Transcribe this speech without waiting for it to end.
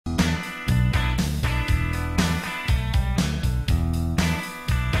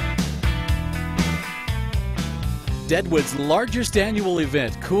Deadwood's largest annual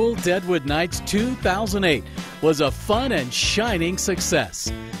event, Kool Deadwood Nites 2008, was a fun and shining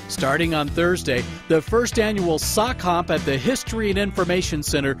success. Starting on Thursday, the first annual sock hop at the History and Information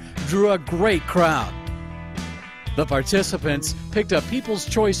Center drew a great crowd. The participants picked a People's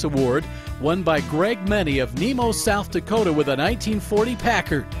Choice Award, won by Greg Menny of Nemo, South Dakota with a 1940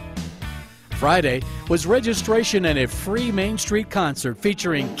 Packard. Friday was registration and a free Main Street concert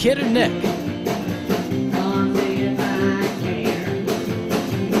featuring Kid and Nick.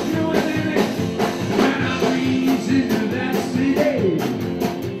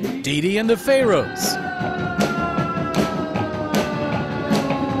 Dee Dee and the Pharaohs.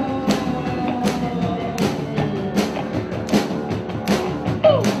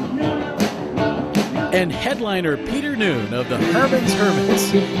 And headliner Peter Noon of the Herman's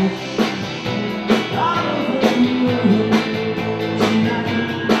Hermits.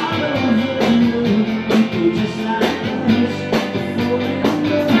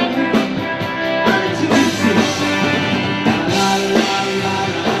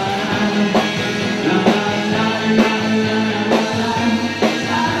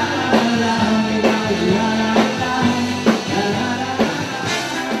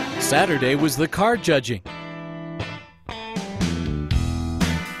 Saturday was the card judging.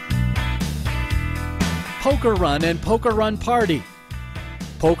 Poker Run and Poker Run Party.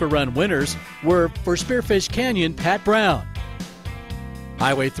 Poker Run winners were for Spearfish Canyon, Pat Brown.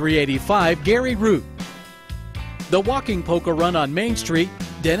 Highway 385, Gary Root. The Walking Poker Run on Main Street,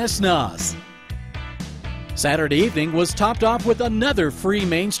 Dennis Nas. Saturday evening was topped off with another free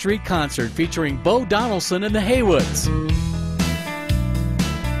Main Street concert featuring Bo Donaldson and the Haywoods.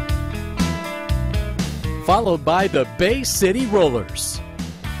 Followed by the Bay City Rollers.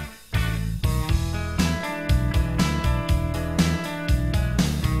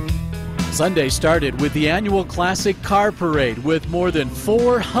 Sunday started with the annual Classic Car Parade with more than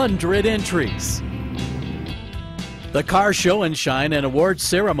 400 entries. The car show and shine and awards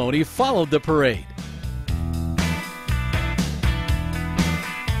ceremony followed the parade.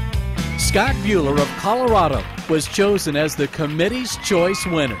 Scott Bueller of Colorado was chosen as the committee's choice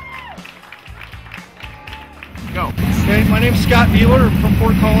winner. Go. Okay, my name is Scott Bueller from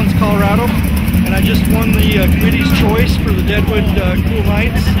Fort Collins, Colorado, and I just won the committee's choice for the Deadwood Kool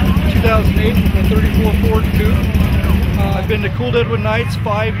Nites 2008 with a 34 Ford Coupe. I've been to Kool Deadwood Nites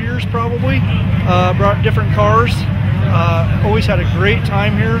 5 years probably, brought different cars, always had a great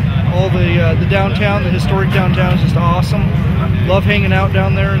time here. All the downtown, the historic downtown is just awesome. Love hanging out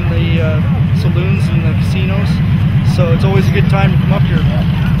down there in the saloons and the casinos, so it's always a good time to come up here.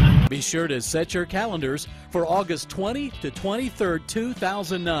 Be sure to set your calendars for August 20 to 23rd,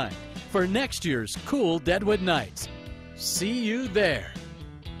 2009 for next year's Kool Deadwood Nites. See you there.